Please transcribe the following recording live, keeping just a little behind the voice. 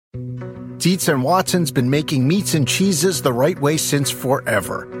Dietz and Watson's been making meats and cheeses the right way since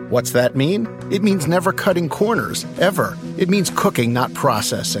forever. What's that mean? It means never cutting corners, ever. It means cooking, not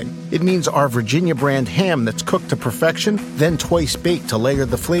processing. It means our Virginia brand ham that's cooked to perfection, then twice baked to layer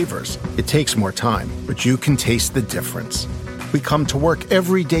the flavors. It takes more time, but you can taste the difference. We come to work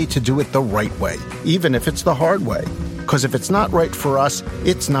every day to do it the right way, even if it's the hard way. Because if it's not right for us,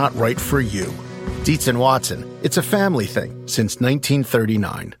 it's not right for you. Dietz and Watson, it's a family thing since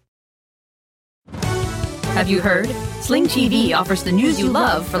 1939. Have you heard? Sling TV offers the news you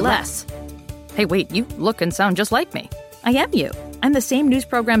love for less. Hey, wait, you look and sound just like me. I am you. I'm the same news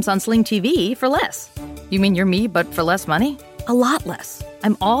programs on Sling TV for less. You mean you're me, but for less money? A lot less.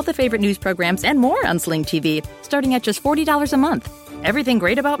 I'm all the favorite news programs and more on Sling TV, starting at just $40 a month. Everything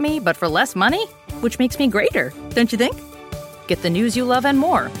great about me, but for less money? Which makes me greater, don't you think? Get the news you love and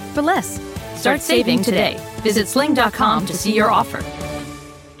more for less. Start saving today. Visit sling.com to see your offer.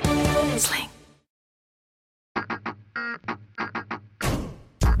 Sling.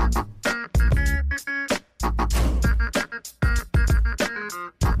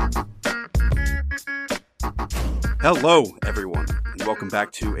 Hello, everyone, and welcome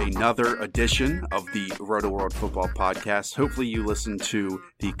back to another edition of the Roto World Football Podcast. Hopefully you listened to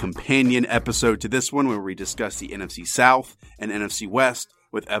the companion episode to this one where we discuss the NFC South and NFC West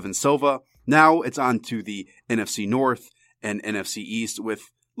with Evan Silva. Now it's on to the NFC North and NFC East with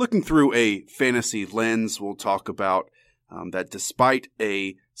looking through a fantasy lens. We'll talk about that despite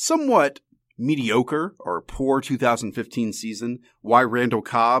a somewhat mediocre or poor 2015 season, why Randall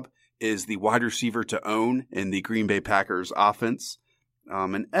Cobb is the wide receiver to own in the Green Bay Packers offense.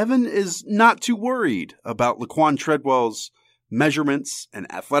 And Evan is not too worried about Laquan Treadwell's measurements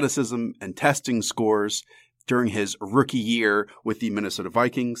and athleticism and testing scores during his rookie year with the Minnesota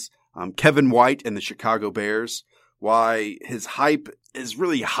Vikings. Kevin White and the Chicago Bears, why his hype is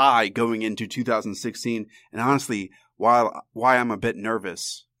really high going into 2016. And honestly, why I'm a bit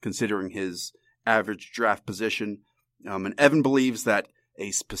nervous considering his average draft position. And Evan believes that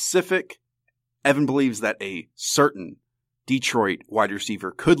a certain Detroit wide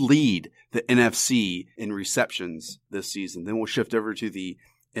receiver could lead the NFC in receptions this season. Then we'll shift over to the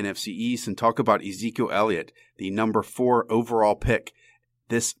NFC East and talk about Ezekiel Elliott, the number 4 overall pick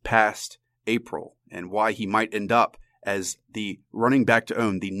this past April, and why he might end up as the running back to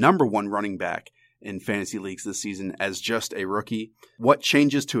own, the number 1 running back in fantasy leagues this season as just a rookie. What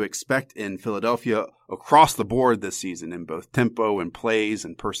changes to expect in Philadelphia across the board this season in both tempo and plays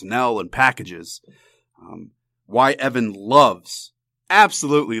and personnel and packages. Why Evan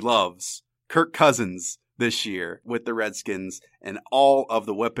absolutely loves Kirk Cousins this year with the Redskins and all of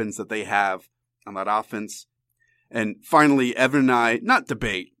the weapons that they have on that offense. And finally, Evan and I, not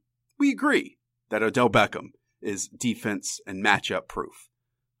debate, we agree that Odell Beckham is defense and matchup proof.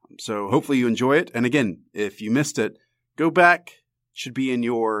 So hopefully you enjoy it. And again, if you missed it, go back. It should be in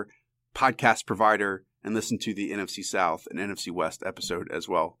your podcast provider and listen to the NFC South and NFC West episode as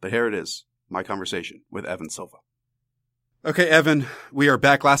well. But here it is, my conversation with Evan Silva. Okay, Evan, we are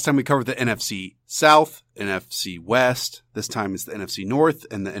back. Last time we covered the NFC South, NFC West. This time it's the NFC North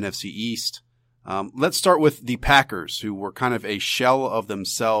and the NFC East. Let's start with the Packers, who were kind of a shell of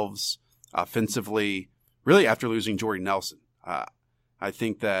themselves offensively, really after losing Jordy Nelson. I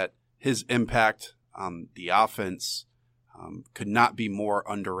think that his impact on the offense could not be more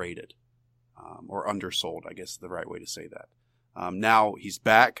underrated or undersold, I guess is the right way to say that. Now he's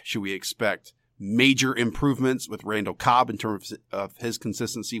back. Should we expect major improvements with Randall Cobb in terms of his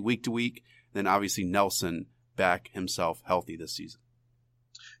consistency week to week? Then obviously Nelson back himself healthy this season.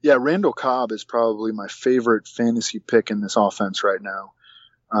 Yeah, Randall Cobb is probably my favorite fantasy pick in this offense right now.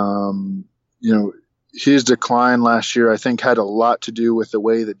 His decline last year, I think, had a lot to do with the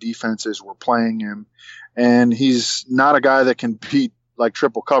way the defenses were playing him. And he's not a guy that can beat like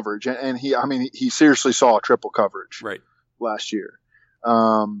triple coverage. And he seriously saw triple coverage last year.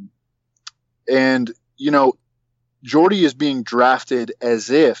 Jordy is being drafted as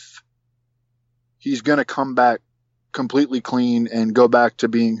if he's going to come back completely clean and go back to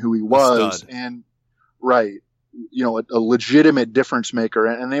being who he was. And a legitimate difference maker.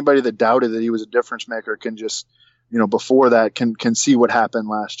 And anybody that doubted that he was a difference maker can just, before that can see what happened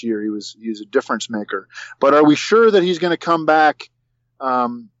last year. He was a difference maker. But are we sure that he's going to come back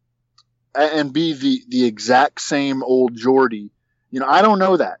and be the exact same old Jordy? I don't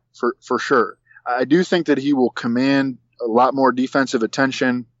know that for sure. I do think that he will command a lot more defensive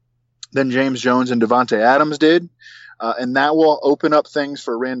attention than James Jones and Devontae Adams did. And that will open up things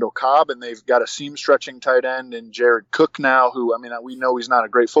for Randall Cobb, and they've got a seam stretching tight end in Jared Cook now, who, I mean, we know he's not a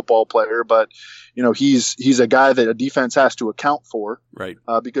great football player, but he's a guy that a defense has to account for, right?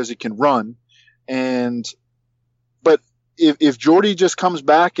 Because he can run. But if Jordy just comes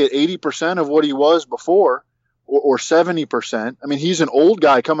back at 80% of what he was before, or 70%, I mean, he's an old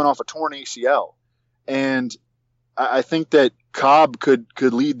guy coming off a torn ACL, and I think that Cobb could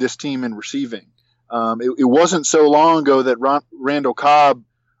lead this team in receiving. It wasn't so long ago that Randall Cobb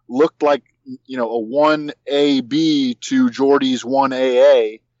looked like, a 1AB to Jordy's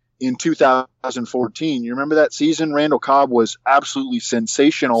 1AA in 2014. You remember that season? Randall Cobb was absolutely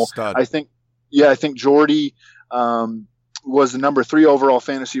sensational. Stud. I think Jordy was the number 3 overall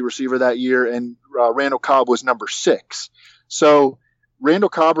fantasy receiver that year, and Randall Cobb was number 6. So Randall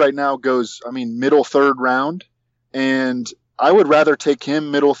Cobb right now goes, middle 3rd round, and I would rather take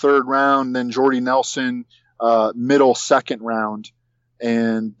him middle 3rd round than Jordy Nelson middle 2nd round,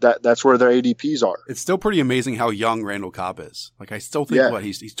 and that's where their ADPs are. It's still pretty amazing how young Randall Cobb is. Like, I still think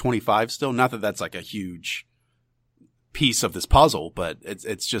he's 25 still. Not that that's like a huge piece of this puzzle, but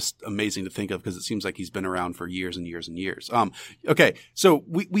it's just amazing to think of because it seems like he's been around for years and years and years. Okay, so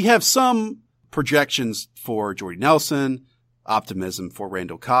we have some projections for Jordy Nelson, optimism for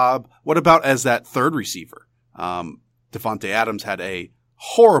Randall Cobb. What about as that 3rd receiver? Devontae Adams had a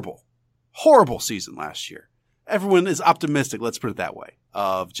horrible, horrible season last year. Everyone is optimistic, let's put it that way,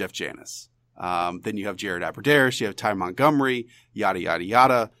 of Jeff Janis. Then you have Jared Abbrederis, you have Ty Montgomery, yada, yada,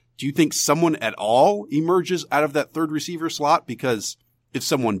 yada. Do you think someone at all emerges out of that 3rd receiver slot? Because if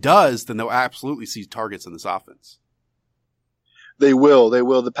someone does, then they'll absolutely see targets in this offense. They will.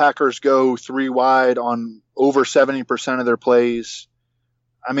 The Packers go 3 wide on over 70% of their plays.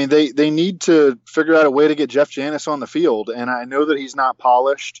 I mean, they need to figure out a way to get Jeff Janis on the field, and I know that he's not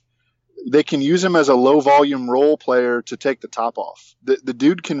polished. They can use him as a low-volume role player to take the top off. The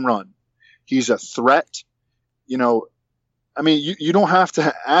dude can run. He's a threat. You don't have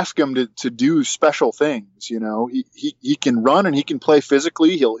to ask him to do special things. He can run and he can play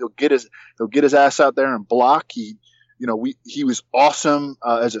physically. He'll get his ass out there and block. He was awesome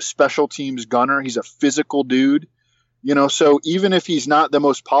as a special teams gunner. He's a physical dude. So even if he's not the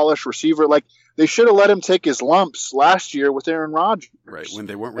most polished receiver, like they should have let him take his lumps last year with Aaron Rodgers. Right, when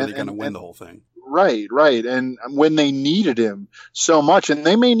they weren't really going to win the whole thing. Right. And when they needed him so much, and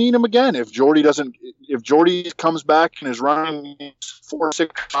they may need him again if Jordy comes back and is running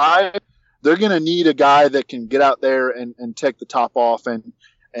 4.65, they're going to need a guy that can get out there and take the top off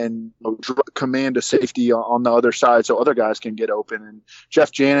and command a safety on the other side so other guys can get open. And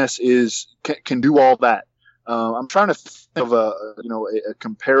Jeff Janis can do all that. I'm trying to think of a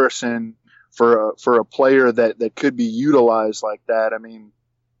comparison for a player that could be utilized like that. I mean,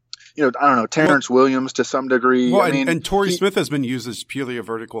 I don't know, Terrence Williams to some degree. Well, and Torrey Smith has been used as purely a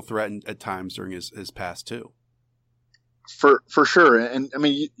vertical threat at times during his past too. For sure. And I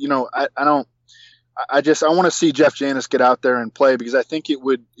mean, I want to see Jeff Janis get out there and play because I think it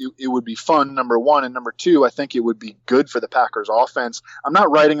would be fun, number one, and number two, I think it would be good for the Packers offense. I'm not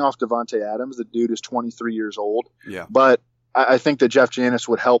writing off Devontae Adams. The dude is 23 years old. Yeah. But I think that Jeff Janis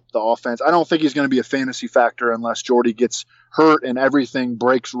would help the offense. I don't think he's going to be a fantasy factor unless Jordy gets hurt and everything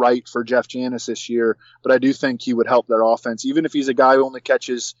breaks right for Jeff Janis this year. But I do think he would help their offense, even if he's a guy who only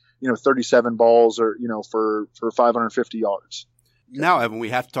catches 37 balls or for 550 yards. Now, Evan, we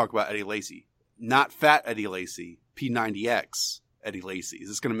have to talk about Eddie Lacy. Not fat Eddie Lacy, P90X Eddie Lacy. Is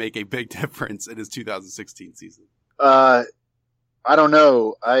this going to make a big difference in his 2016 season? I don't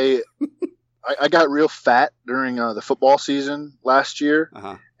know. I got real fat during the football season last year,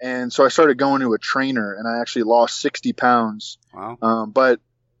 and so I started going to a trainer, and I actually lost 60 pounds. Wow. But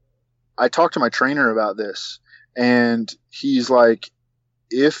I talked to my trainer about this, and he's like,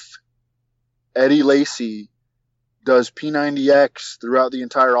 if Eddie Lacy does P90X throughout the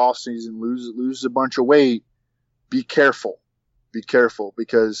entire offseason, loses a bunch of weight, be careful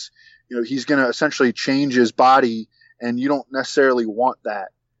because he's going to essentially change his body, and you don't necessarily want that,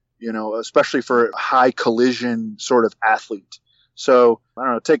 especially for a high collision sort of athlete. So I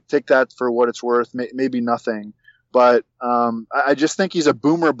don't know, take that for what it's worth, maybe nothing, but I just think he's a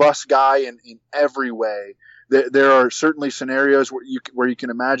boomer bust guy in every way. There are certainly scenarios where you can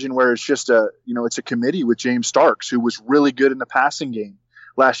imagine where it's just it's a committee with James Starks, who was really good in the passing game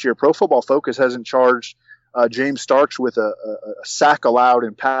last year. Pro Football Focus hasn't charged James Starks with a sack allowed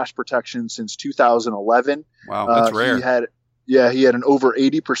in pass protection since 2011. Wow, that's rare. He had an over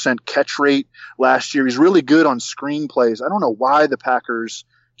 80% catch rate last year. He's really good on screenplays. I don't know why the Packers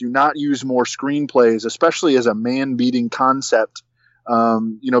do not use more screenplays, especially as a man-beating concept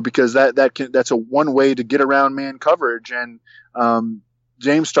Because that's a one way to get around man coverage. And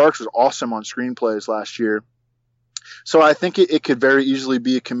James Starks was awesome on screenplays last year. So I think it could very easily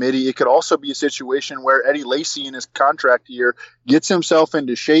be a committee. It could also be a situation where Eddie Lacy in his contract year gets himself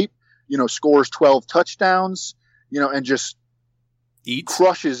into shape, scores 12 touchdowns, and just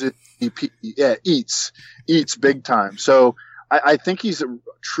crushes it. Yeah, eats big time. So I think he's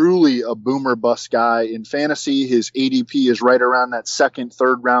truly a boomer bust guy. In fantasy, his ADP is right around that second,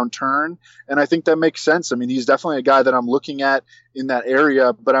 third round turn. And I think that makes sense. I mean, he's definitely a guy that I'm looking at in that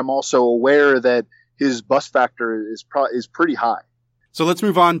area, but I'm also aware that his bust factor is pretty high. So let's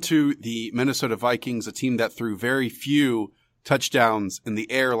move on to the Minnesota Vikings, a team that threw very few touchdowns in the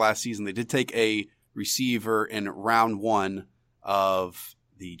air last season. They did take a receiver in round 1 of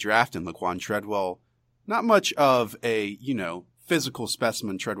the draft in Laquan Treadwell. Not much of a, physical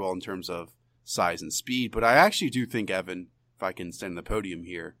specimen, Treadwell, in terms of size and speed, but I actually do think, Evan, if I can stand on the podium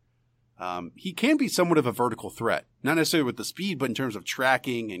here, he can be somewhat of a vertical threat. Not necessarily with the speed, but in terms of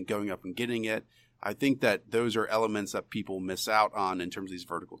tracking and going up and getting it. I think that those are elements that people miss out on in terms of these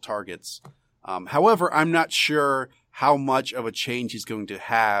vertical targets. However, I'm not sure how much of a change he's going to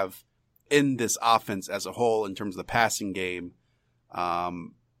have in this offense as a whole in terms of the passing game.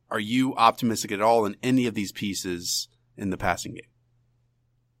 Are you optimistic at all in any of these pieces in the passing game?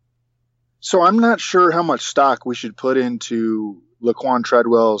 So I'm not sure how much stock we should put into Laquan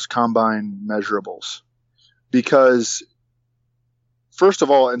Treadwell's combine measurables, because first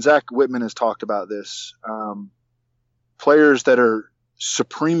of all, and Zach Whitman has talked about this, players that are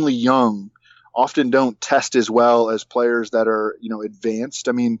supremely young often don't test as well as players that are, advanced.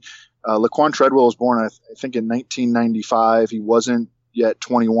 I mean, Laquan Treadwell was born, I think, in 1995. He wasn't yet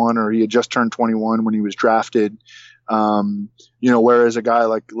 21, or he had just turned 21 when he was drafted. Whereas a guy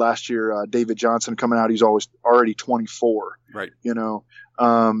like last year, David Johnson coming out, he's already 24. Right.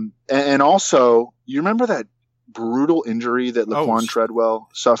 And also, you remember that brutal injury that Laquan Treadwell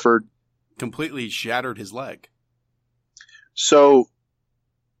suffered? Completely shattered his leg. So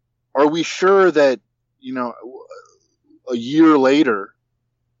are we sure that, a year later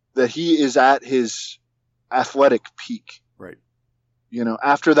that he is at his athletic peak? Right.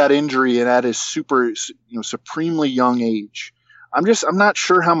 After that injury and at his supremely young age, I'm not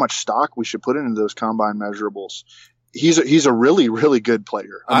sure how much stock we should put into those combine measurables. He's a really, really good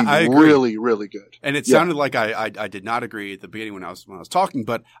player. I agree. Really, really good. And it sounded like I did not agree at the beginning when I was talking,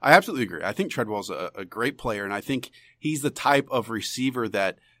 but I absolutely agree. I think Treadwell's a great player, and I think he's the type of receiver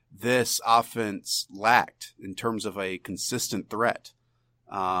that this offense lacked in terms of a consistent threat.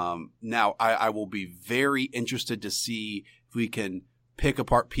 Now, I will be very interested to see if we can pick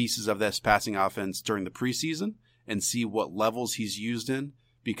apart pieces of this passing offense during the preseason and see what levels he's used in,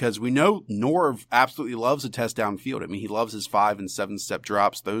 because we know Norv absolutely loves to test downfield. I mean, he loves his 5 and 7 step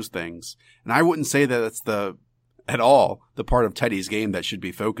drops, those things. And I wouldn't say that that's at all the part of Teddy's game that should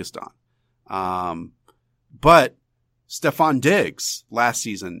be focused on. But Stephon Diggs last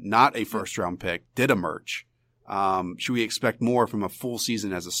season, not a first round pick, did emerge. Should we expect more from a full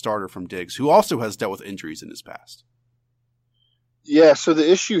season as a starter from Diggs, who also has dealt with injuries in his past? Yeah, so the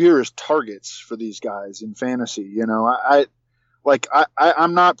issue here is targets for these guys in fantasy. I'm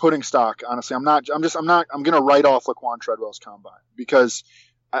not putting stock, honestly. I'm going to write off Laquan Treadwell's combine because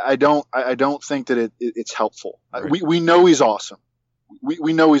I don't think that it's helpful. Right. We know he's awesome.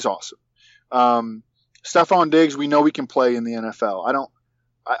 We know he's awesome. Stephon Diggs, we know he can play in the NFL.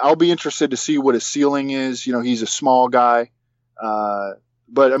 I'll be interested to see what his ceiling is. He's a small guy.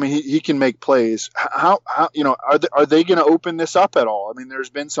 But I mean, he can make plays. How are they going to open this up at all? I mean, there's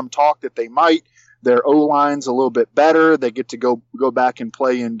been some talk that they might. Their O-line's a little bit better. They get to go back and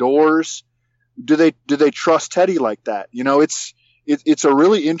play indoors. Do they trust Teddy like that? It's a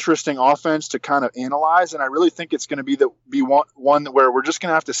really interesting offense to kind of analyze, and I really think it's going to be one where we're just going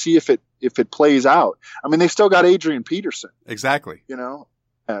to have to see if it plays out. I mean, they still got Adrian Peterson. Exactly. Yeah,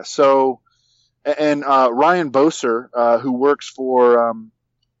 so and Ryan Boser, who works with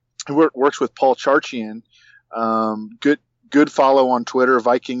Paul Charchian, good follow on Twitter,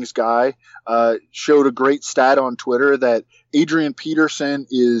 Vikings guy, showed a great stat on Twitter that Adrian Peterson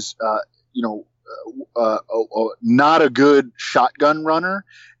is, not a good shotgun runner.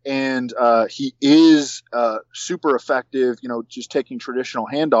 And he is super effective, just taking traditional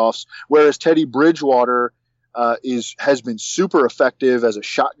handoffs, whereas Teddy Bridgewater has been super effective as a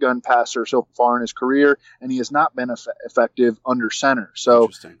shotgun passer so far in his career, and he has not been effective under center. So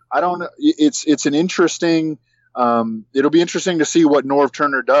I don't know. It's an interesting. It'll be interesting to see what Norv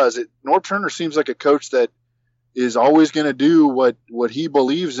Turner does. Norv Turner seems like a coach that is always going to do what he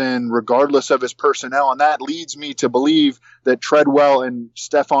believes in, regardless of his personnel. And that leads me to believe that Treadwell and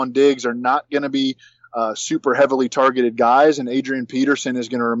Stephon Diggs are not going to be super heavily targeted guys, and Adrian Peterson is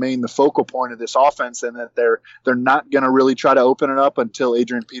going to remain the focal point of this offense, and that they're not going to really try to open it up until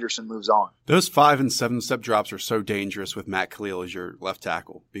Adrian Peterson moves on. Those 5 and 7 step drops are so dangerous with Matt Khalil as your left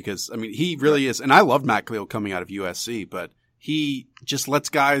tackle, because I mean he really is, and I love Matt Khalil coming out of USC, but he just lets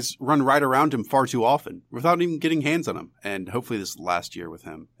guys run right around him far too often without even getting hands on him. And hopefully this is the last year with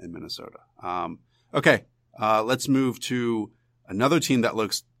him in Minnesota. Okay, let's move to another team that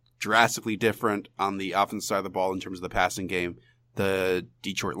looks drastically different on the offensive side of the ball in terms of the passing game, the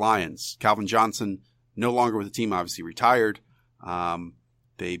Detroit Lions. Calvin Johnson, no longer with the team, obviously retired.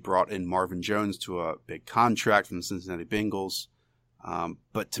 They brought in Marvin Jones to a big contract from the Cincinnati Bengals.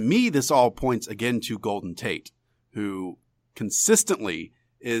 But to me, this all points again to Golden Tate, who consistently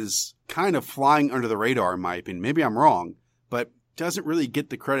is kind of flying under the radar, in my opinion. Maybe I'm wrong, but doesn't really get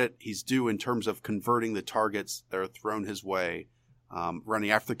the credit he's due in terms of converting the targets that are thrown his way,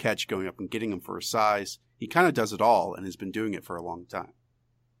 running after the catch, going up and getting him for a size. He kind of does it all and has been doing it for a long time.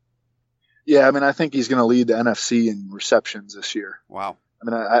 Yeah, I mean, I think he's going to lead the NFC in receptions this year. Wow. I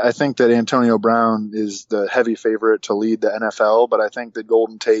mean, I think that Antonio Brown is the heavy favorite to lead the NFL, but I think that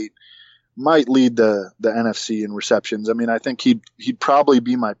Golden Tate might lead the NFC in receptions. I mean, I think he'd probably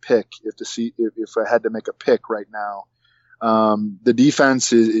be my pick if I had to make a pick right now. The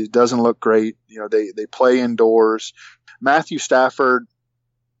defense doesn't look great. You know, they play indoors. Matthew Stafford,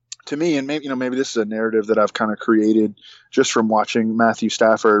 to me, and maybe this is a narrative that I've kind of created just from watching Matthew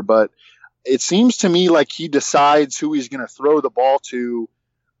Stafford, but it seems to me like he decides who he's going to throw the ball to.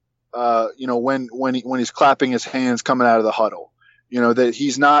 When he's clapping his hands coming out of the huddle. You know, that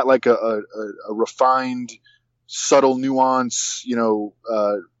he's not like a refined, subtle nuance,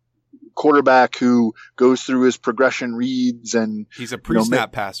 quarterback who goes through his progression reads, and he's a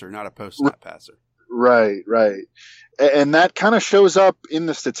pre-snap passer, not a post-snap passer. Right. And that kind of shows up in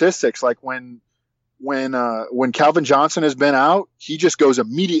the statistics. Like when Calvin Johnson has been out, he just goes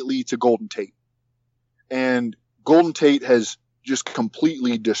immediately to Golden Tate. And Golden Tate has just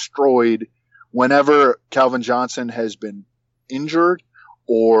completely destroyed whenever Calvin Johnson has been injured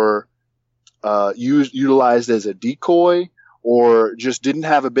or utilized as a decoy or just didn't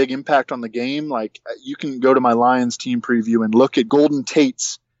have a big impact on the game. Like, you can go to my Lions team preview and look at Golden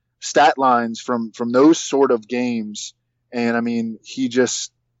Tate's stat lines from those sort of games. And I mean,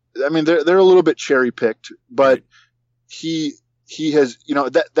 they're a little bit cherry picked, but he has,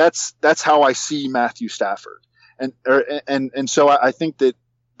 that's how I see Matthew Stafford. And so I think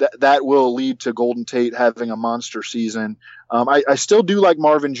that will lead to Golden Tate having a monster season. I still do like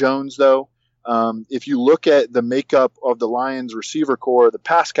Marvin Jones, though. If you look at the makeup of the Lions receiver core, the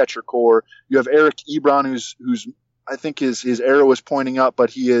pass catcher core, you have Eric Ebron, who's I think his arrow is pointing up,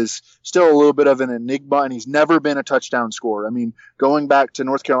 but he is still a little bit of an enigma, and he's never been a touchdown scorer. I mean, going back to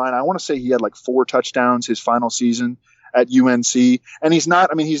North Carolina, I want to say he had like 4 touchdowns his final season at UNC, and he's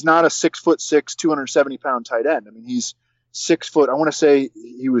not a 6'6", 270-pound tight end. I mean, he's 6 foot. I want to say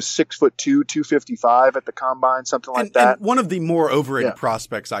he was 6'2", 255 at the combine, something like that. And one of the more overrated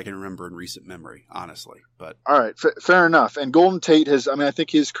prospects I can remember in recent memory, honestly. But all right, fair enough. And Golden Tate I think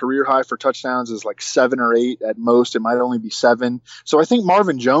his career high for touchdowns is like 7 or 8 at most. It might only be 7. So I think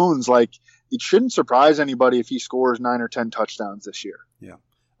Marvin Jones, it shouldn't surprise anybody if he scores 9 or 10 touchdowns this year. Yeah.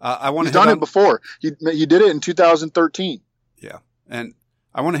 He's done it before. He did it in 2013. Yeah. And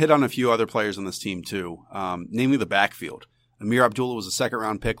I want to hit on a few other players on this team too, namely the backfield. Amir Abdullah was a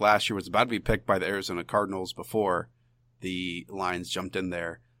second-round pick last year, was about to be picked by the Arizona Cardinals before the Lions jumped in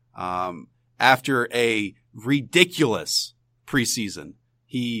there. After a ridiculous preseason,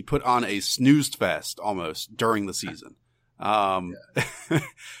 he put on a snoozed fest almost during the season.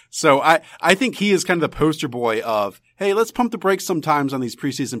 So I think he is kind of the poster boy of, hey, let's pump the brakes sometimes on these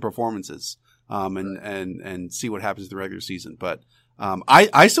preseason performances, and see what happens in the regular season. But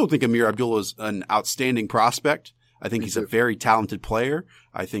I still think Amir Abdullah is an outstanding prospect. I think he's a very talented player.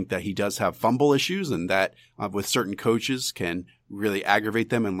 I think that he does have fumble issues, and that with certain coaches can really aggravate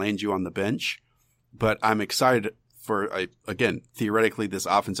them and land you on the bench. But I'm excited for, again, theoretically, this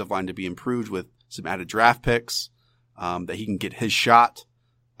offensive line to be improved with some added draft picks, that he can get his shot.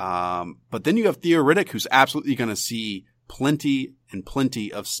 But then you have Theo Riddick, who's absolutely going to see plenty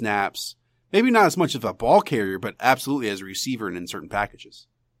of snaps. Maybe not as much of a ball carrier, but absolutely as a receiver and in certain packages.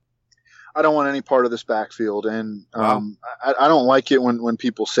 I don't want any part of this backfield, and I don't like it when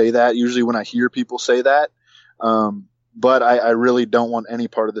people say that. Usually when I hear people say that, but I really don't want any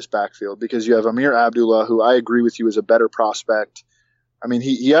part of this backfield, because you have Amir Abdullah, who I agree with you is a better prospect. I mean,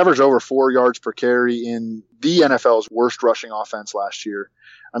 he averaged over 4 yards per carry in the NFL's worst rushing offense last year.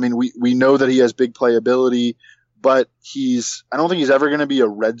 I mean, we know that he has big playability, but I don't think he's ever going to be a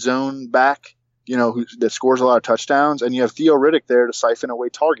red zone back, that scores a lot of touchdowns. And you have Theo Riddick there to siphon away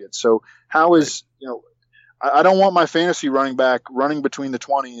targets. So how is, I don't want my fantasy running back running between the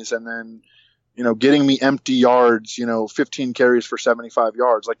 20s and then, getting me empty yards, 15 carries for 75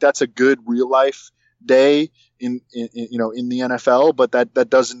 yards. Like, that's a good real life day in the NFL, but that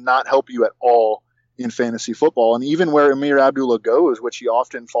does not help you at all in fantasy football. And even where Amir Abdullah goes, which he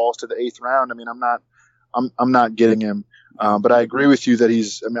often falls to the 8th round, I mean, I'm not getting him. But I agree with you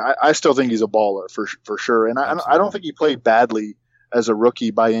that I still think he's a baller for sure. And I don't think he played badly as a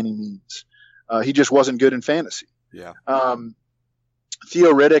rookie by any means. He just wasn't good in fantasy. Yeah.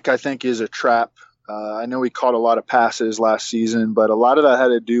 Theo Riddick, I think, is a trap. I know he caught a lot of passes last season, but a lot of that had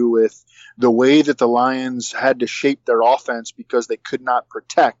to do with the way that the Lions had to shape their offense because they could not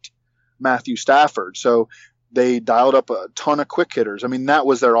protect Matthew Stafford. So they dialed up a ton of quick hitters. I mean, that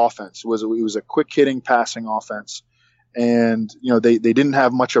was their offense. It was a quick hitting passing offense. And, they didn't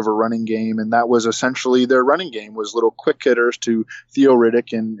have much of a running game. And that was essentially their running game, was little quick hitters to Theo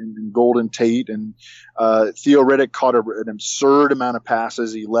Riddick and Golden Tate. And Theo Riddick caught an absurd amount of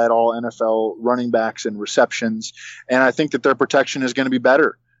passes. He led all NFL running backs in receptions. And I think that their protection is going to be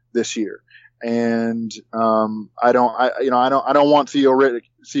better this year. And I don't want Theo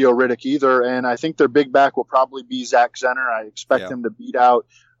Riddick either. And I think their big back will probably be Zach Zenner. I expect him to beat out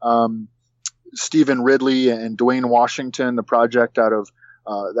Stephen Ridley and Dwayne Washington, the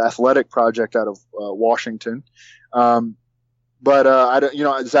athletic project out of Washington. But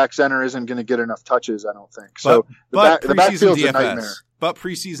Zach Zenner isn't going to get enough touches, I don't think. So but the backfield's a nightmare. But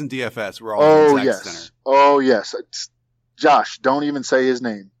preseason DFS, we're all on Zach Zenner. Oh yes, Josh, don't even say his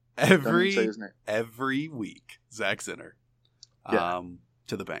name. Every week, Zach Zenner,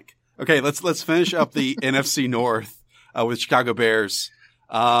 to the bank. Okay, let's finish up the NFC North with Chicago Bears.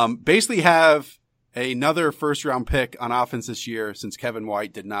 Basically have another first round pick on offense this year since Kevin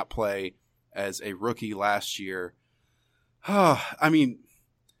White did not play as a rookie last year. I mean,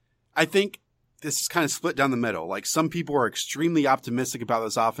 I think this is kind of split down the middle. Like, some people are extremely optimistic about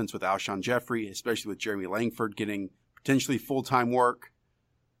this offense with Alshon Jeffrey, especially with Jeremy Langford getting potentially full-time work.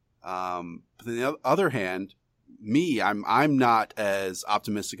 But on the other hand, I'm not as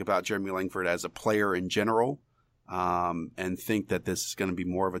optimistic about Jeremy Langford as a player in general. And think that this is going to be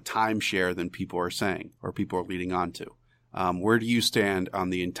more of a timeshare than people are saying or people are leading on to. Where do you stand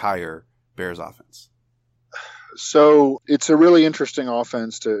on the entire Bears offense? So it's a really interesting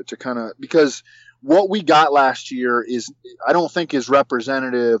offense to kind of, because what we got last year I don't think is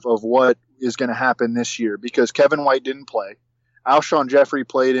representative of what is going to happen this year, because Kevin White didn't play. Alshon Jeffrey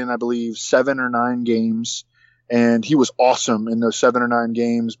played in, I believe, 7 or 9 games. And he was awesome in those 7 or 9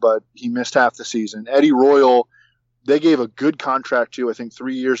 games, but he missed half the season. Eddie Royal, they gave a good contract to, I think,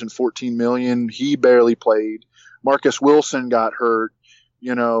 3 years and $14 million. He barely played. Marcus Wilson got hurt.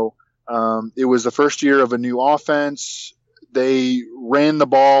 It was the first year of a new offense. They ran the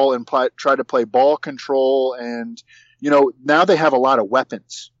ball and tried to play ball control. And, now they have a lot of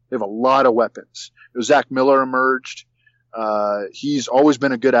weapons. They have a lot of weapons. Zach Miller emerged. He's always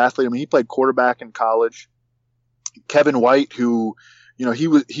been a good athlete. I mean, he played quarterback in college. Kevin White, who,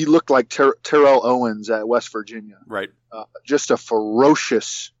 he looked like Terrell Owens at West Virginia. Right. Just a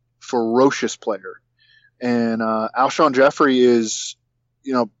ferocious player. And Alshon Jeffrey is,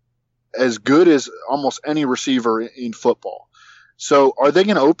 as good as almost any receiver in football. So are they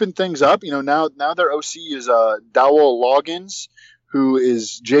going to open things up? Now their OC is Dowell Loggins, who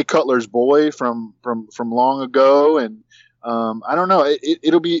is Jay Cutler's boy from long ago. And I don't know.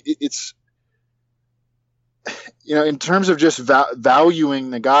 It's in terms of just valuing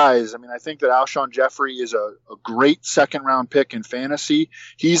the guys, I mean, I think that Alshon Jeffrey is a great second-round pick in fantasy.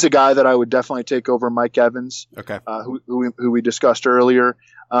 He's a guy that I would definitely take over Mike Evans, who we discussed earlier.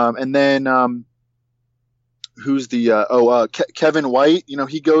 And then who's the Kevin White?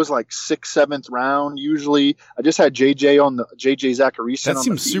 He goes like 6th, 7th round usually. I just had JJ Zacharyson. That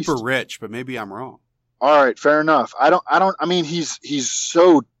seems super rich, but maybe I'm wrong. All right, fair enough. I mean, he's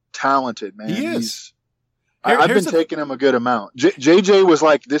so talented, man. He is. I've been taking him a good amount. JJ was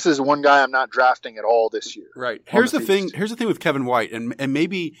like, this is one guy I'm not drafting at all this year. Right. Here's the thing with Kevin White, and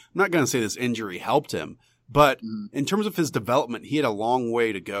maybe I'm not going to say this injury helped him, but in terms of his development, he had a long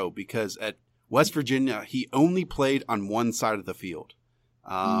way to go, because at West Virginia, he only played on one side of the field.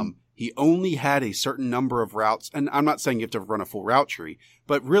 He only had a certain number of routes, and I'm not saying you have to run a full route tree,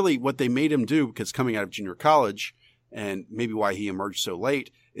 but really what they made him do, because coming out of junior college, and maybe why he emerged so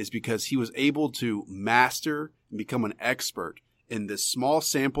late, is because he was able to master and become an expert in this small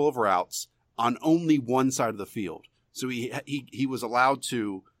sample of routes on only one side of the field. So he was allowed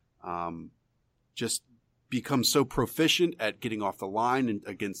to just become so proficient at getting off the line and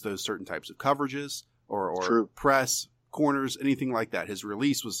against those certain types of coverages or press, corners, anything like that. His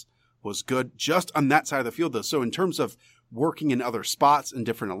release was good just on that side of the field, though. So in terms of working in other spots and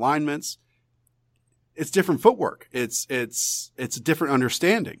different alignments, it's different footwork. It's a different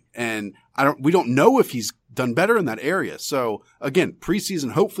understanding. And we don't know if he's done better in that area. So again,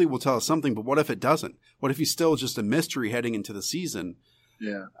 preseason hopefully will tell us something, but what if it doesn't? What if he's still just a mystery heading into the season?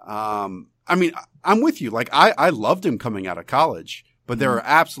 Yeah. I mean, I'm with you. Like I loved him coming out of college, but there are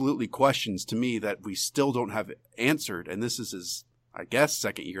absolutely questions to me that we still don't have answered. And this is his, I guess,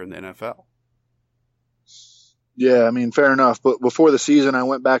 second year in the NFL. Yeah, I mean, fair enough. But before the season, I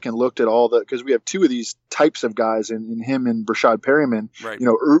went back and looked at because we have two of these types of guys in him and Brashad Perryman, right.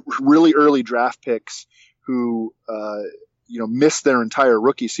 Really early draft picks who, missed their entire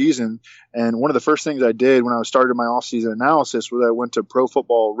rookie season. And one of the first things I did when I started my offseason analysis was I went to Pro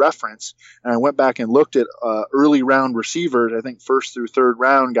Football Reference and I went back and looked at early round receivers, I think first through third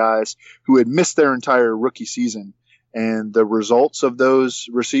round guys who had missed their entire rookie season. And the results of those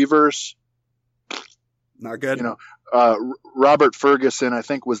receivers, not good. Robert Ferguson, I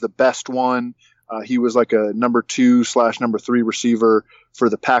think, was the best one. He was like a number 2/number 3 receiver for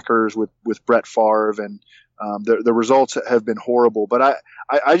the Packers with Brett Favre, and the results have been horrible. But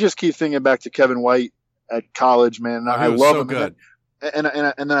I just keep thinking back to Kevin White at college, man. I love him. Good. And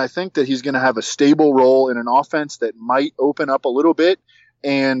then I think that he's going to have a stable role in an offense that might open up a little bit.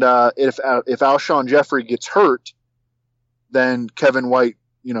 And if Alshon Jeffrey gets hurt, then Kevin White,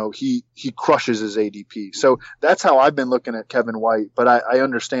 he crushes his ADP. So that's how I've been looking at Kevin White, but I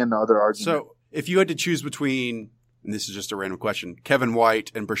understand the other argument. So if you had to choose between, and this is just a random question, Kevin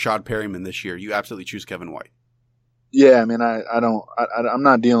White and Brashad Perryman this year, you absolutely choose Kevin White. Yeah, I mean, I'm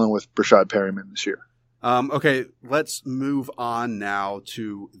not dealing with Brashad Perryman this year. Okay, let's move on now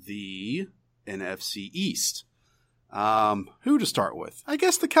to the NFC East. Who to start with? I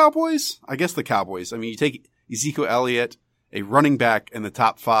guess the Cowboys. I mean, you take Ezekiel Elliott, a running back in the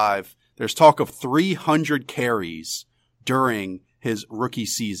top 5. There's talk of 300 carries during his rookie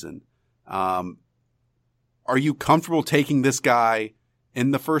season. Are you comfortable taking this guy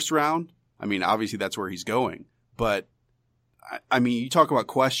in the first round? I mean, obviously that's where he's going, but I mean, you talk about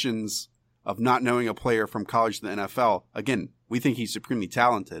questions of not knowing a player from college to the NFL. Again, we think he's supremely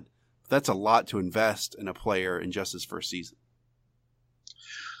talented. But that's a lot to invest in a player in just his first season.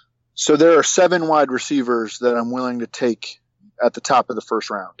 So there are 7 wide receivers that I'm willing to take at the top of the first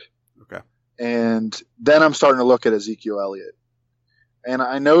round. Okay. And then I'm starting to look at Ezekiel Elliott. And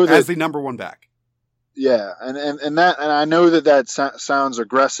I know that as the number 1 back. Yeah. And I know that sounds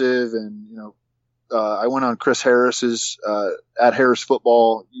aggressive. And, I went on Chris Harris's, at Harris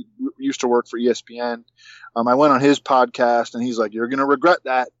Football. He used to work for ESPN. I went on his podcast and he's like, you're going to regret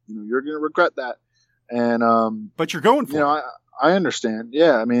that. You're going to regret that. And, but you're going for it. I understand.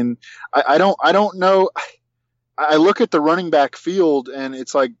 Yeah. I mean, I don't know. I look at the running back field and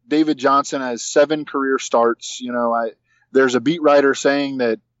it's like David Johnson has 7 career starts. There's a beat writer saying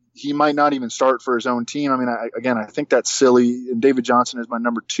that he might not even start for his own team. I mean, I think that's silly. And David Johnson is my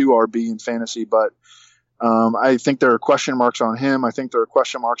number 2 RB in fantasy, but I think there are question marks on him. I think there are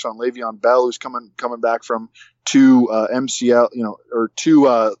question marks on Le'Veon Bell, who's coming back from 2 MCL, or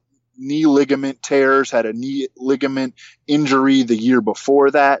 2 knee ligament tears, had a knee ligament injury the year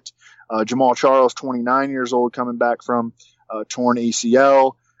before that. Jamal Charles, 29 years old, coming back from torn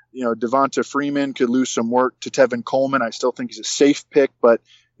ACL. Devonta Freeman could lose some work to Tevin Coleman. I still think he's a safe pick, but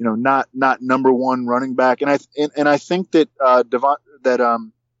not number 1 running back. And I think that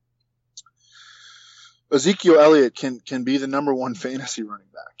Ezekiel Elliott can be the number 1 fantasy running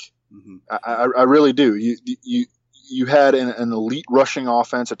back. Mm-hmm. I really do. You had an elite rushing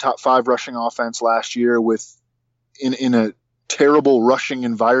offense, a top 5 rushing offense last year in a terrible rushing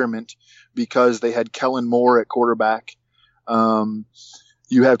environment because they had Kellen Moore at quarterback.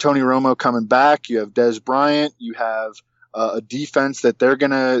 You have Tony Romo coming back. You have Des Bryant. You have a defense that they're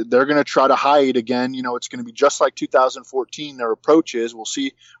gonna try to hide again. It's going to be just like 2014. Their approach is. We'll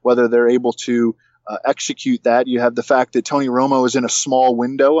see whether they're able to execute that. You have the fact that Tony Romo is in a small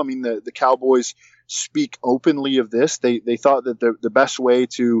window. I mean, the Cowboys speak openly of this. They thought that the best way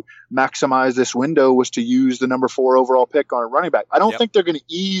to maximize this window was to use the number 4 overall pick on a running back. I don't think they're going to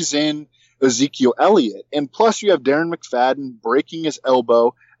ease in Ezekiel Elliott. And plus you have Darren McFadden breaking his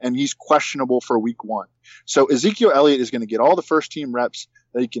elbow and he's questionable for week 1. So Ezekiel Elliott is going to get all the first team reps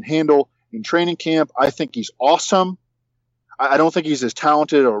that he can handle in training camp. I think he's awesome. I don't think he's as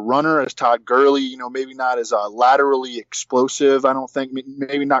talented a runner as Todd Gurley. You know, maybe not as laterally explosive. I don't think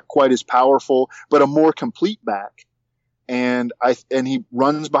maybe not quite as powerful, but a more complete back. And he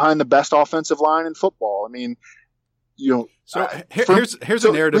runs behind the best offensive line in football. I mean, you know. So here's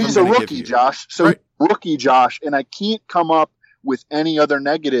a narrative. He's I'm a rookie, give you. Josh. So right. Rookie Josh, and I can't come up with any other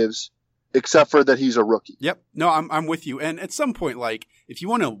negatives except for that he's a rookie. Yep. No, I'm with you. And at some point, like, if you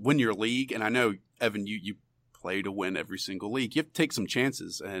want to win your league, and I know, Evan, you play to win every single league, you have to take some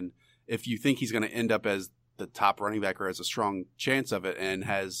chances. And if you think he's going to end up as the top running back or has a strong chance of it and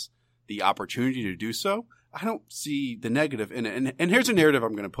has the opportunity to do so, I don't see the negative in it. And here's a narrative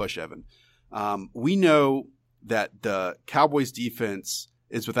I'm going to push, Evan. We know that the Cowboys defense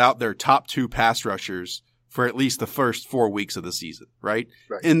is without their top 2 pass rushers for at least the first 4 weeks of the season, right?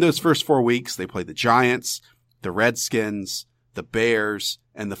 In those first 4 weeks, they play the Giants, the Redskins, the Bears,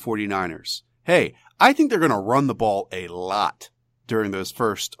 and the 49ers. Hey, I think they're going to run the ball a lot during those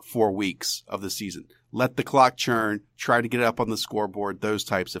first 4 weeks of the season. Let the clock churn, try to get it up on the scoreboard, those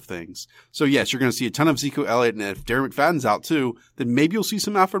types of things. So yes, you're going to see a ton of Ezekiel Elliott, and if Darren McFadden's out too, then maybe you'll see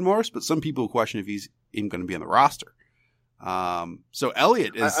some Alfred Morris, but some people question if he's even going to be on the roster. So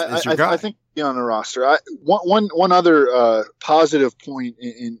Elliott is your guy. I think he's on the roster. One other positive point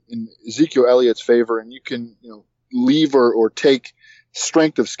in Ezekiel Elliott's favor, and you can leave or take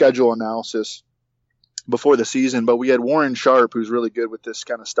strength of schedule analysis before the season, but we had Warren Sharp, who's really good with this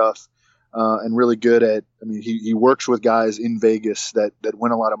kind of stuff, and really good at. I mean, he works with guys in Vegas that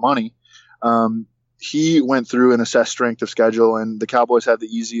win a lot of money. He went through and assessed strength of schedule, and the Cowboys have the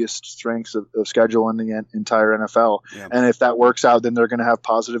easiest strengths of schedule in the entire NFL. Yeah. And if that works out, then they're going to have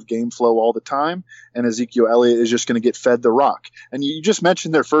positive game flow all the time, and Ezekiel Elliott is just going to get fed the rock. And you just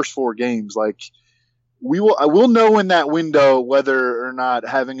mentioned their first 4 games. Like, I will know in that window whether or not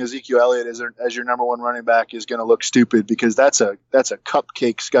having Ezekiel Elliott as your number 1 running back is going to look stupid, because that's a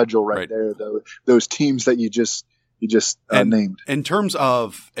cupcake schedule right there. Those teams that you just named. In terms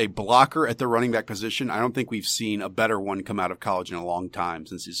of a blocker at the running back position, I don't think we've seen a better one come out of college in a long time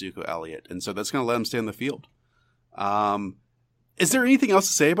since Ezekiel Elliott. And so that's going to let him stay on the field. Is there anything else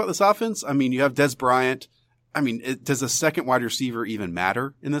to say about this offense? I mean, you have Des Bryant. I mean, does a second wide receiver even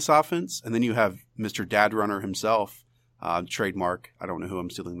matter in this offense? And then you have Mr. Dad Runner himself, trademark. I don't know who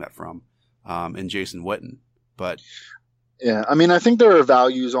I'm stealing that from, and Jason Witten. But yeah, I mean, I think there are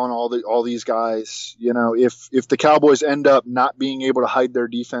values on all these guys. You know, if the Cowboys end up not being able to hide their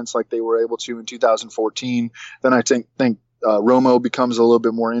defense like they were able to in 2014, then I think Romo becomes a little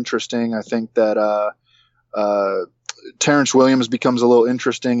bit more interesting. I think that Terrence Williams becomes a little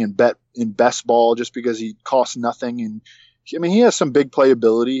interesting in best ball just because he costs nothing. And I mean, he has some big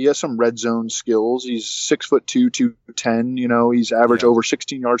playability. He has some red zone skills. He's 6'2", 210. You know, he's averaged over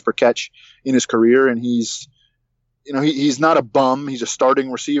 16 yards per catch in his career, and he's not a bum. He's a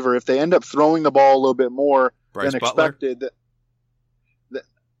starting receiver. If they end up throwing the ball a little bit more than expected,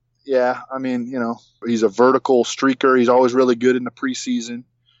 yeah, I mean, he's a vertical streaker. He's always really good in the preseason.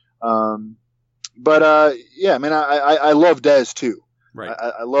 But yeah, I mean, I love Dez too. Right.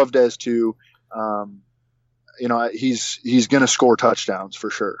 I love Dez too. He's going to score touchdowns for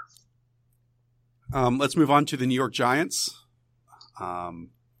sure. Let's move on to the New York Giants.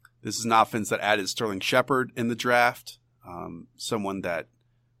 This is an offense that added Sterling Shepard in the draft, someone that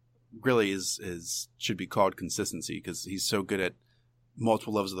really should be called consistency because he's so good at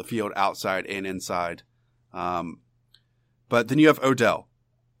multiple levels of the field, outside and inside. But then you have Odell.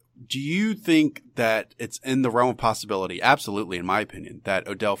 Do you think that it's in the realm of possibility? Absolutely, in my opinion, that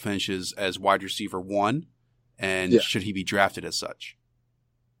Odell finishes as wide receiver 1, and should he be drafted as such?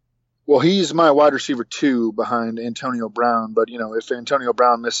 Well, he's my wide receiver 2 behind Antonio Brown. But, if Antonio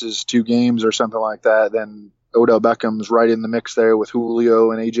Brown misses 2 games or something like that, then Odell Beckham's right in the mix there with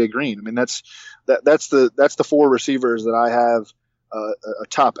Julio and A.J. Green. I mean, that's the 4 receivers that I have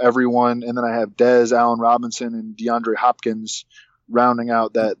atop everyone. And then I have Dez, Allen Robinson, and DeAndre Hopkins rounding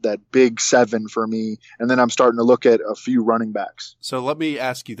out that big 7 for me. And then I'm starting to look at a few running backs. So let me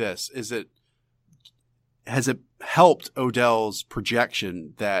ask you this. Has it helped Odell's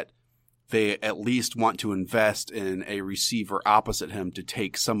projection that they at least want to invest in a receiver opposite him to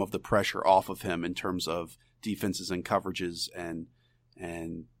take some of the pressure off of him in terms of defenses and coverages and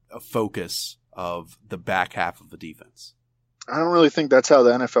a focus of the back half of the defense? I don't really think that's how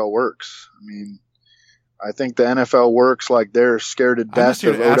the NFL works. I mean, I think the NFL works like they're scared to death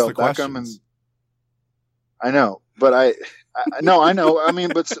of Odell Beckham. And I know, but I know. I mean,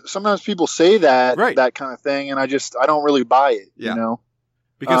 but sometimes people say that, that kind of thing, and I don't really buy it,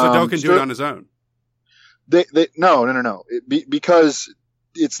 Because Odell can do it on his own. No. Because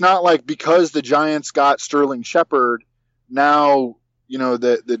it's not like because the Giants got Sterling Shepard now,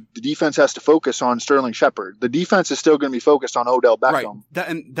 the defense has to focus on Sterling Shepard. The defense is still going to be focused on Odell Beckham.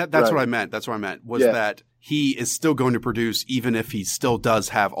 Right. That's what I meant. That's what I meant was that he is still going to produce even if he still does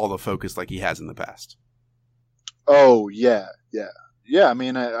have all the focus like he has in the past. Oh, yeah. I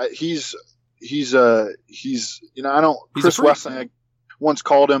mean, Chris Wessling, I once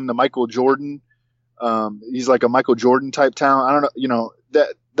called him the Michael Jordan. He's like a Michael Jordan type talent. I don't know,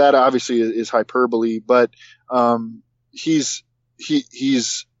 that obviously is hyperbole, but he's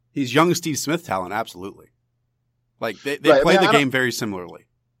young Steve Smith talent, absolutely. Like they play the game very similarly.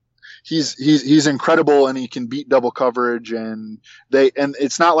 He's incredible, and he can beat double coverage, and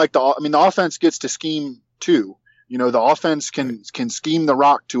it's not like the offense gets to scheme too. The offense can scheme the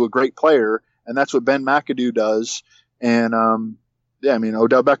rock to a great player, and that's what Ben McAdoo does. And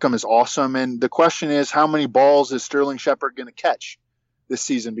Odell Beckham is awesome, and the question is, how many balls is Sterling Shepard going to catch this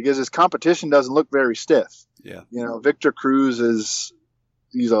season? Because his competition doesn't look very stiff. Yeah. Victor Cruz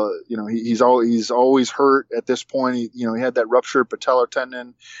he's always hurt at this point. He had that ruptured patellar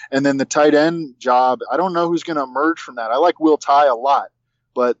tendon, and then the tight end job. I don't know who's going to emerge from that. I like Will Tye a lot,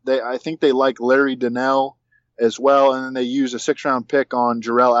 but I think they like Larry Donnell as well. And then they use a 6th-round pick on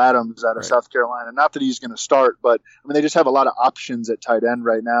Jarrell Adams out of South Carolina. Not that he's going to start, but they just have a lot of options at tight end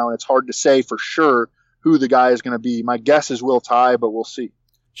right now. And it's hard to say for sure who the guy is going to be. My guess is Will Tye, but we'll see.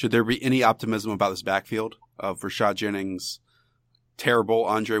 Should there be any optimism about this backfield of Rashad Jennings, terrible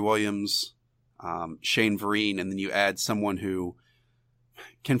Andre Williams, Shane Vereen, and then you add someone who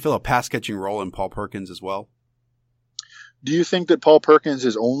can fill a pass-catching role in Paul Perkins as well? Do you think that Paul Perkins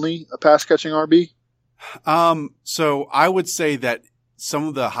is only a pass-catching RB? So I would say that some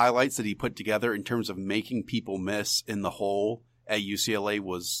of the highlights that he put together in terms of making people miss in the hole at UCLA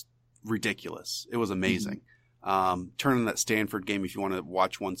was ridiculous. It was amazing. Turn on that Stanford game if you want to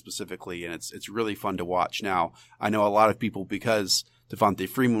watch one specifically, and it's really fun to watch. Now, I know a lot of people, because Devontae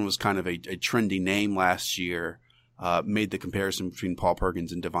Freeman was kind of a trendy name last year, made the comparison between Paul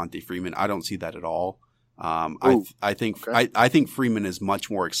Perkins and Devontae Freeman. I don't see that at all. I think Freeman is much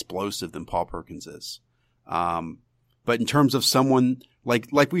more explosive than Paul Perkins is. But in terms of someone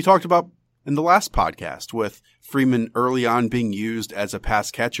like we talked about in the last podcast, with Freeman early on being used as a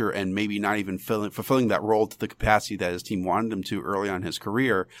pass catcher and maybe not even fulfilling that role to the capacity that his team wanted him to early on in his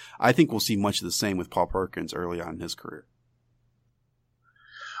career, I think we'll see much of the same with Paul Perkins early on in his career.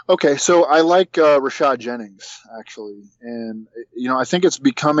 Okay, so I like Rashad Jennings, actually. And, I think it's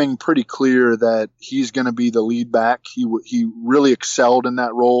becoming pretty clear that he's going to be the lead back. He really excelled in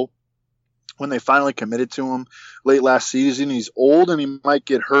that role when they finally committed to him late last season. He's old and he might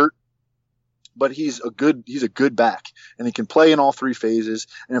get hurt, but he's a good back, and he can play in all three phases.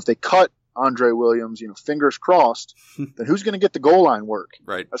 And if they cut Andre Williams, fingers crossed, then who's going to get the goal line work?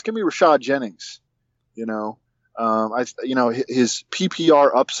 Right. That's going to be Rashad Jennings. His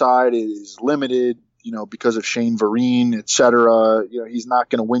PPR upside is limited, because of Shane Vereen, et cetera. He's not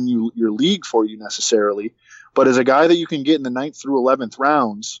going to win your league for you necessarily, but as a guy that you can get in the 9th through 11th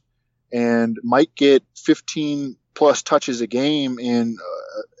rounds and might get 15 plus touches a game in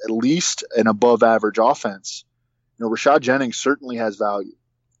at least an above average offense, Rashad Jennings certainly has value.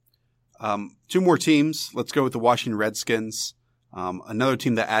 2 more teams. Let's go with the Washington Redskins. Another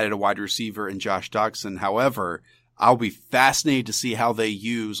team that added a wide receiver in Josh Doctson. However, I'll be fascinated to see how they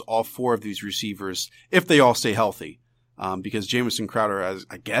use all 4 of these receivers if they all stay healthy. Because Jamison Crowder,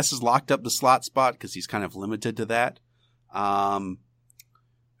 I guess, has locked up the slot spot because he's kind of limited to that.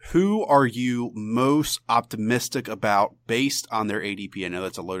 Who are you most optimistic about based on their ADP? I know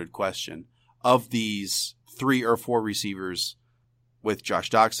that's a loaded question. Of these 3 or 4 receivers with Josh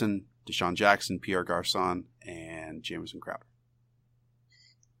Doctson, Deshaun Jackson, Pierre Garçon, and Jamison Crowder.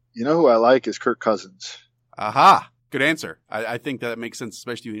 Who I like is Kirk Cousins. Aha! Good answer. I think that makes sense,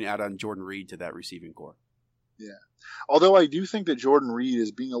 especially when you add on Jordan Reed to that receiving core. Yeah. Although I do think that Jordan Reed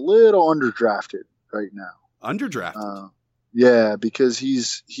is being a little underdrafted right now. Underdrafted? Yeah, because he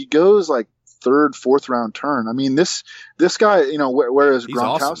goes like 3rd, 4th round turn. I mean, this guy, whereas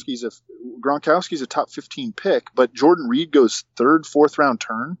Gronkowski's a top 15 pick, but Jordan Reed goes 3rd, 4th round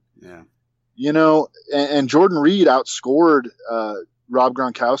turn. Yeah. And Jordan Reed outscored Rob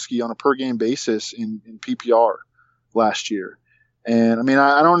Gronkowski on a per game basis in PPR last year. And I mean,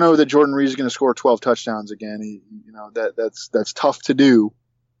 I don't know that Jordan Reed is going to score 12 touchdowns again. That's tough to do,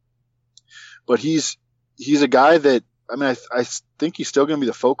 but he's a guy that, I think he's still going to be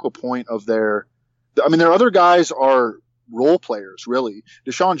the focal point of their other guys are role players, really.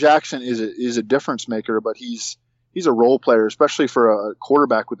 Deshaun Jackson is a difference maker, but he's a role player, especially for a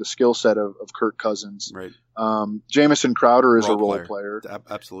quarterback with the skill set of Kirk Cousins. Right. Jamison Crowder is a role player.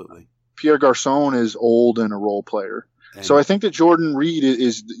 Absolutely. Pierre Garçon is old and a role player. So I think that Jordan Reed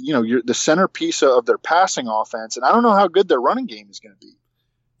is the centerpiece of their passing offense, and I don't know how good their running game is going to be.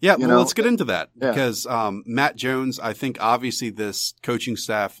 Yeah, well, let's get into that because Matt Jones, I think obviously this coaching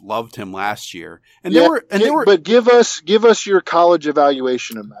staff loved him last year, and But give us your college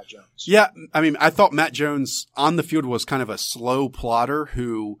evaluation of Matt Jones. Yeah, I mean, I thought Matt Jones on the field was kind of a slow plotter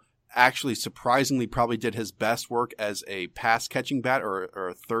who actually surprisingly probably did his best work as a pass catching bat or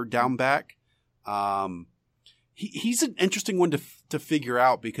a third down back. He's an interesting one to figure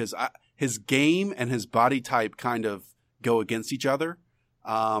out because his game and his body type kind of go against each other.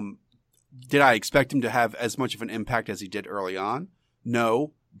 Did I expect him to have as much of an impact as he did early on?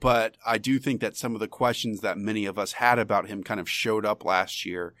 No, but I do think that some of the questions that many of us had about him kind of showed up last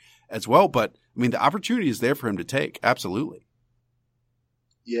year as well. But I mean, the opportunity is there for him to take. Absolutely.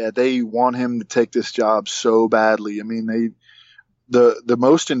 Yeah, they want him to take this job so badly. I mean, the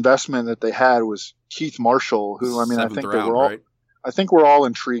most investment that they had was Keith Marshall, who I think we're all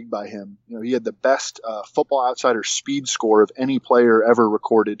intrigued by him. He had the best Football Outsider speed score of any player ever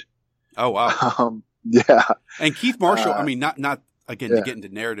recorded. Oh wow! Yeah. And Keith Marshall, I mean, not again to get into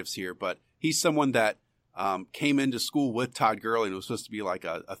narratives here, but he's someone that came into school with Todd Gurley and it was supposed to be like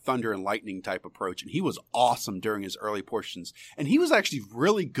a thunder and lightning type approach, and he was awesome during his early portions. And he was actually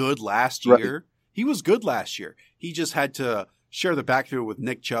really good last year. Right. He was good last year. He just had to share the backfield with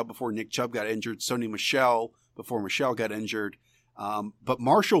Nick Chubb before Nick Chubb got injured. Sony Michel before Michel got injured. But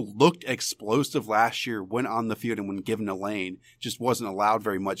Marshall looked explosive last year, went on the field, and when given a lane, just wasn't allowed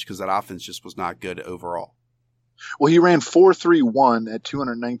very much because that offense just was not good overall. Well, he ran 4.31 at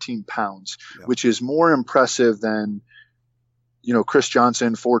 219 pounds, which is more impressive than, Chris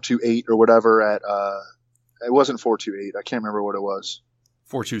Johnson 4.28 or whatever at, it wasn't 4.28. I can't remember what it was.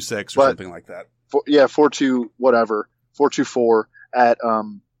 4.26 or something like that. 4.2 whatever, 4.24 at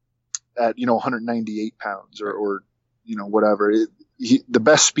 198 pounds or whatever. The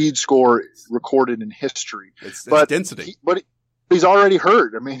best speed score recorded in history. It's density. But he's already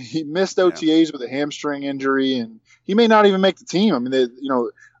hurt. I mean, he missed OTAs with a hamstring injury, and he may not even make the team. I mean,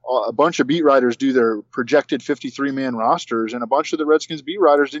 a bunch of beat writers do their projected 53-man rosters, and a bunch of the Redskins beat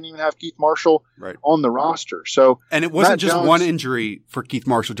writers didn't even have Keith Marshall on the roster. So, and it wasn't just one injury for Keith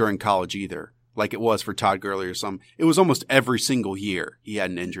Marshall during college either, like it was for Todd Gurley or some. It was almost every single year he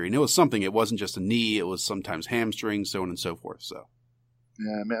had an injury, and it was something. It wasn't just a knee; it was sometimes hamstring, so on and so forth. So.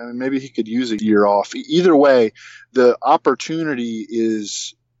 Yeah, maybe he could use a year off. Either way, the opportunity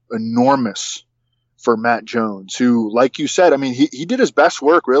is enormous for Matt Jones, who, like you said, I mean, he did his best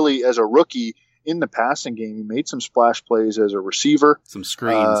work really as a rookie in the passing game. He made some splash plays as a receiver. Some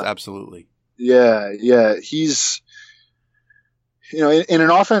screens, absolutely. Yeah. He's, in an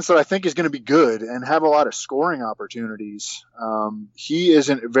offense that I think is going to be good and have a lot of scoring opportunities. He is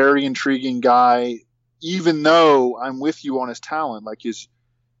a very intriguing guy. Even though I'm with you on his talent, like he's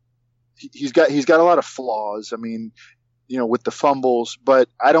got a lot of flaws. I mean, with the fumbles, but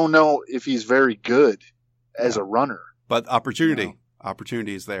I don't know if he's very good as a runner. But opportunity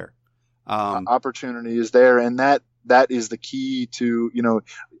is there. Opportunity is there, and that is the key to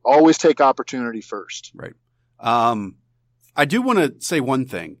always take opportunity first. Right. I do want to say one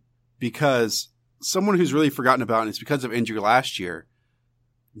thing because someone who's really forgotten about, and it's because of injury last year.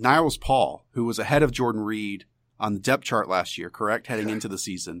 Niles Paul, who was ahead of Jordan Reed on the depth chart last year, correct? Heading into the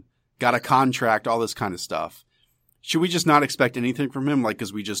season, got a contract, all this kind of stuff. Should we just not expect anything from him?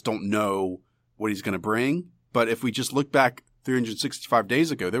 Because we just don't know what he's going to bring. But if we just look back 365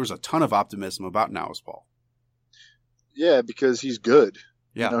 days ago, there was a ton of optimism about Niles Paul. Yeah, because he's good.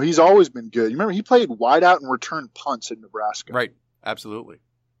 Yeah. He's always been good. You remember he played wide out and returned punts in Nebraska. Right. Absolutely.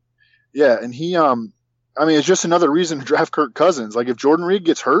 Yeah. And he, it's just another reason to draft Kirk Cousins. Like if Jordan Reed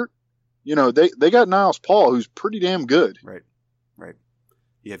gets hurt, they got Niles Paul, who's pretty damn good. Right.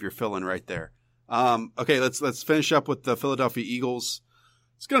 You have your fill-in right there. Okay, let's finish up with the Philadelphia Eagles.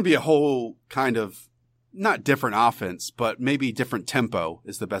 It's going to be a whole kind of not different offense, but maybe different tempo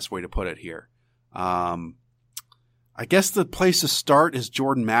is the best way to put it here. I guess the place to start is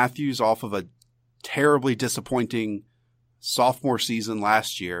Jordan Matthews off of a terribly disappointing sophomore season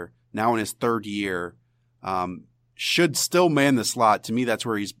last year, now in his third year. Should still man the slot. To me, that's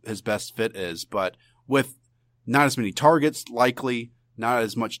where his best fit is. But with not as many targets, likely not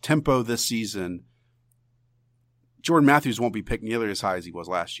as much tempo this season, Jordan Matthews won't be picked nearly as high as he was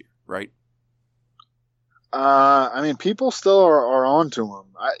last year, right? People still are on to him.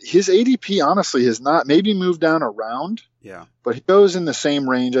 His ADP honestly has not maybe moved down a round. Yeah, but he goes in the same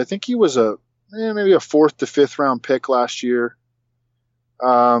range. I think he was maybe a 4th to 5th round pick last year.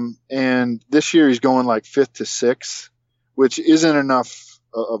 And this year he's going like 5th to 6th, which isn't enough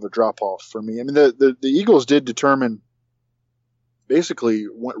of a drop off for me. I mean, the Eagles did determine basically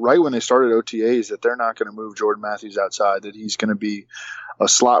right when they started OTAs that they're not going to move Jordan Matthews outside, that he's going to be a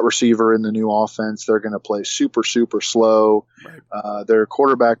slot receiver in the new offense. They're going to play super, super slow. Right. Their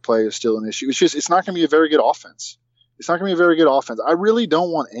quarterback play is still an issue. It's not going to be a very good offense. It's not going to be a very good offense. I really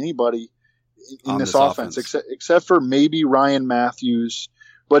don't want anybody in this offense except for maybe Ryan Matthews.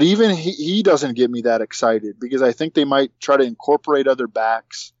 But even he doesn't get me that excited because I think they might try to incorporate other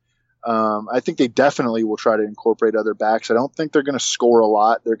backs. I think they definitely will try to incorporate other backs. I don't think they're going to score a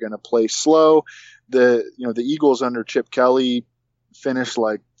lot. They're going to play slow. The Eagles under Chip Kelly finished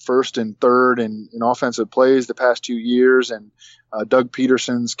like first and third in offensive plays the past 2 years, and Doug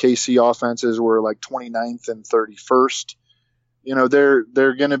Peterson's KC offenses were like 29th and 31st.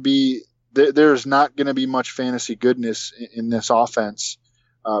 They're going to be there's not going to be much fantasy goodness in this offense.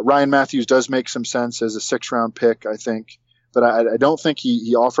 Ryan Matthews does make some sense as a 6th-round pick, I think, but I don't think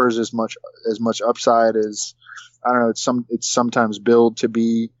he offers as much upside as, I don't know, it's sometimes billed to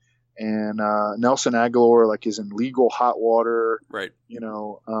be. And Nelson Aguilar is in legal hot water, right?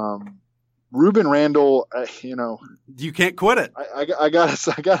 Ruben Randall, you can't quit it. I got a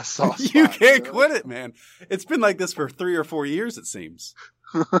soft spot. You can't quit it, man. It's been like this for 3 or 4 years, it seems.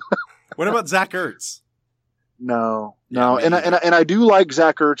 What about Zach Ertz? No. And I do like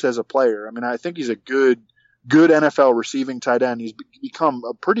Zach Ertz as a player. I mean, I think he's a good NFL receiving tight end. He's become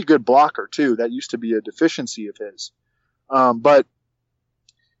a pretty good blocker too. That used to be a deficiency of his. But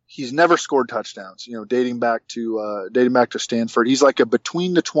he's never scored touchdowns, dating back to Stanford. He's like a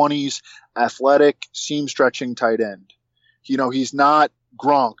between the 20s athletic seam stretching tight end. He's not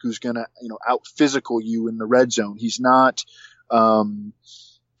Gronk, who's going to, out physical you in the red zone. He's not,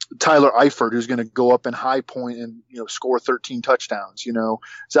 Tyler Eifert, who's going to go up in high point and, score 13 touchdowns.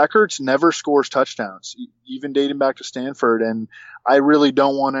 Zach Ertz never scores touchdowns, even dating back to Stanford. And I really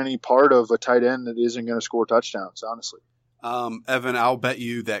don't want any part of a tight end that isn't going to score touchdowns, honestly. Evan, I'll bet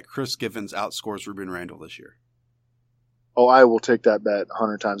you that Chris Givens outscores Ruben Randall this year. Oh, I will take that bet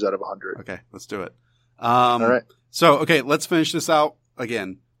 100 times out of 100. Okay, let's do it. All right. So, okay, let's finish this out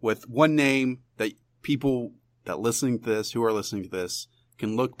again with one name that people that who are listening to this,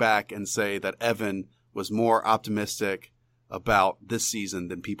 can look back and say that Evan was more optimistic about this season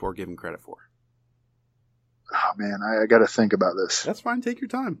than people are giving credit for. Oh, man, I got to think about this. That's fine. Take your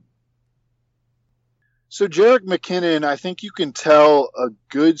time. So Jerick McKinnon, I think you can tell a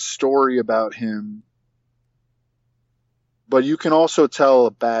good story about him, but you can also tell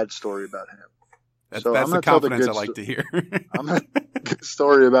a bad story about him. That's the confidence I like to hear. I'm going to good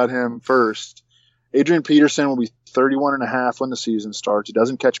story about him first. Adrian Peterson will be 31.5 when the season starts. He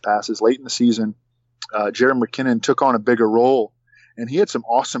doesn't catch passes late in the season. Jerick McKinnon took on a bigger role, and he had some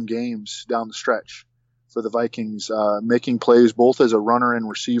awesome games down the stretch for the Vikings, making plays both as a runner and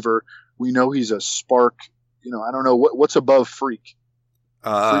receiver. We know he's a spark. I don't know what's above freak.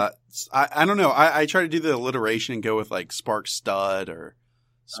 I don't know. I try to do the alliteration and go with like spark stud or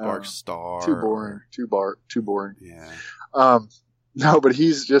spark star. Too boring. Too boring. Yeah. No, but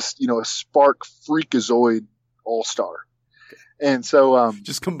he's just a spark freakazoid all-star. Okay. And so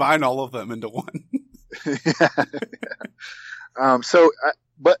just combine all of them into one.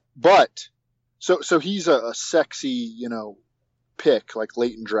 So he's a sexy, pick like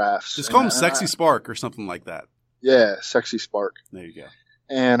late in drafts. Just call him Sexy Spark or something like that. Yeah, Sexy Spark. There you go.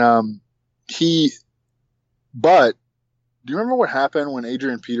 And but do you remember what happened when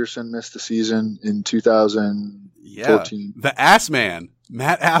Adrian Peterson missed the season in 2014? Yeah, the ass man,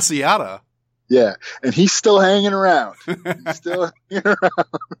 Matt Asiata. Yeah, and he's still hanging around.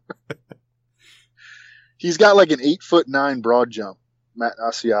 He's got like an 8'9" broad jump, Matt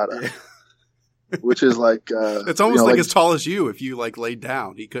Asiata. Yeah. Which is like it's almost like as tall as you. If you laid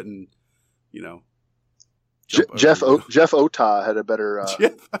down, he couldn't, Jeff Ota had a better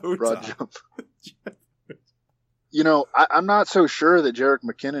broad jump. I'm not so sure that Jerick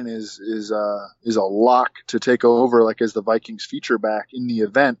McKinnon is a lock to take over as the Vikings feature back in the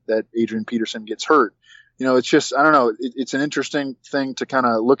event that Adrian Peterson gets hurt. It's just, I don't know. It's an interesting thing to kind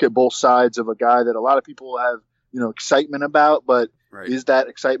of look at both sides of a guy that a lot of people have, excitement about, but right. Is that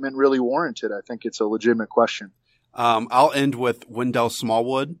excitement really warranted? I think it's a legitimate question. I'll end with Wendell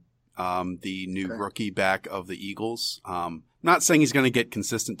Smallwood, the new rookie back of the Eagles. Not saying he's going to get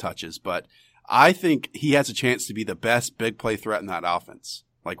consistent touches, but I think he has a chance to be the best big play threat in that offense,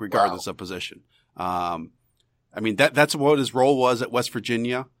 regardless of position. That's what his role was at West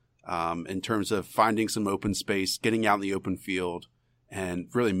Virginia, in terms of finding some open space, getting out in the open field, and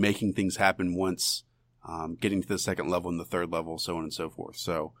really making things happen once, getting to the second level and the third level, so on and so forth.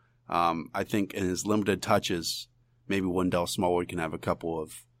 So, I think in his limited touches, maybe Wendell Smallwood can have a couple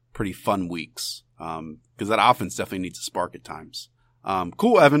of pretty fun weeks, because that offense definitely needs a spark at times.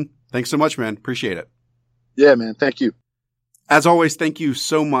 Cool, Evan. Thanks so much, man. Appreciate it. Yeah, man. Thank you. As always, thank you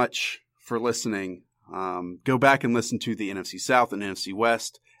so much for listening. Go back and listen to the NFC South and NFC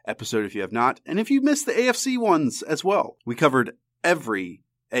West episode if you have not. And if you missed the AFC ones as well, we covered every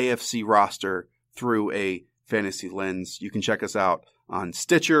AFC roster through a fantasy lens. You can check us out on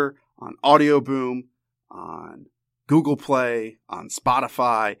Stitcher, on Audio Boom, on Google Play, on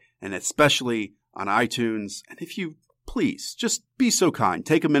Spotify, and especially on iTunes. And if you please just be so kind,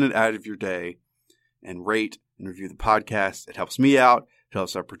 take a minute out of your day and rate and review the podcast. It helps me out. It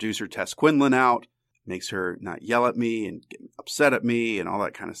helps our producer Tess Quinlan out. Makes her not yell at me and get upset at me and all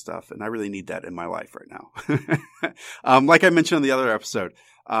that kind of stuff. And I really need that in my life right now. Like I mentioned in the other episode,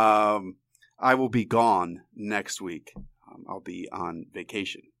 I will be gone next week. I'll be on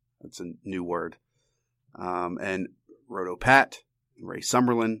vacation. That's a new word. And Roto Pat and Ray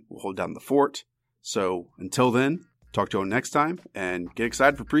Summerlin will hold down the fort. So until then, talk to you next time and get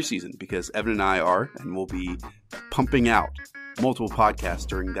excited for preseason because Evan and I are, and we'll be pumping out multiple podcasts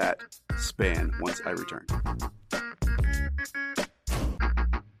during that span once I return.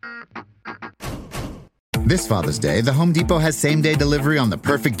 This Father's Day, the Home Depot has same-day delivery on the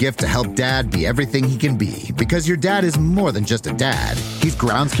perfect gift to help Dad be everything he can be. Because your dad is more than just a dad. He's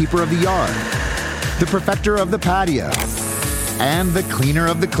groundskeeper of the yard, the perfecter of the patio, and the cleaner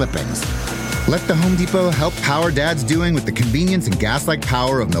of the clippings. Let the Home Depot help power Dad's doing with the convenience and gas-like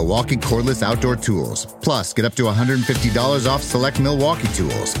power of Milwaukee cordless outdoor tools. Plus, get up to $150 off select Milwaukee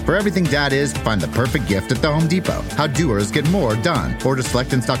tools. For everything Dad is, find the perfect gift at the Home Depot. How doers get more done. Order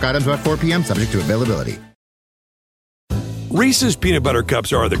select and stock items by 4 p.m. subject to availability. Reese's peanut butter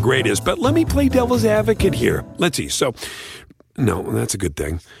cups are the greatest, but let me play devil's advocate here. Let's see. So, no, that's a good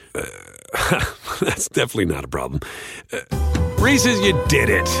thing. That's definitely not a problem. Reese's, you did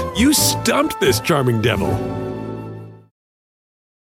it. You stumped this charming devil.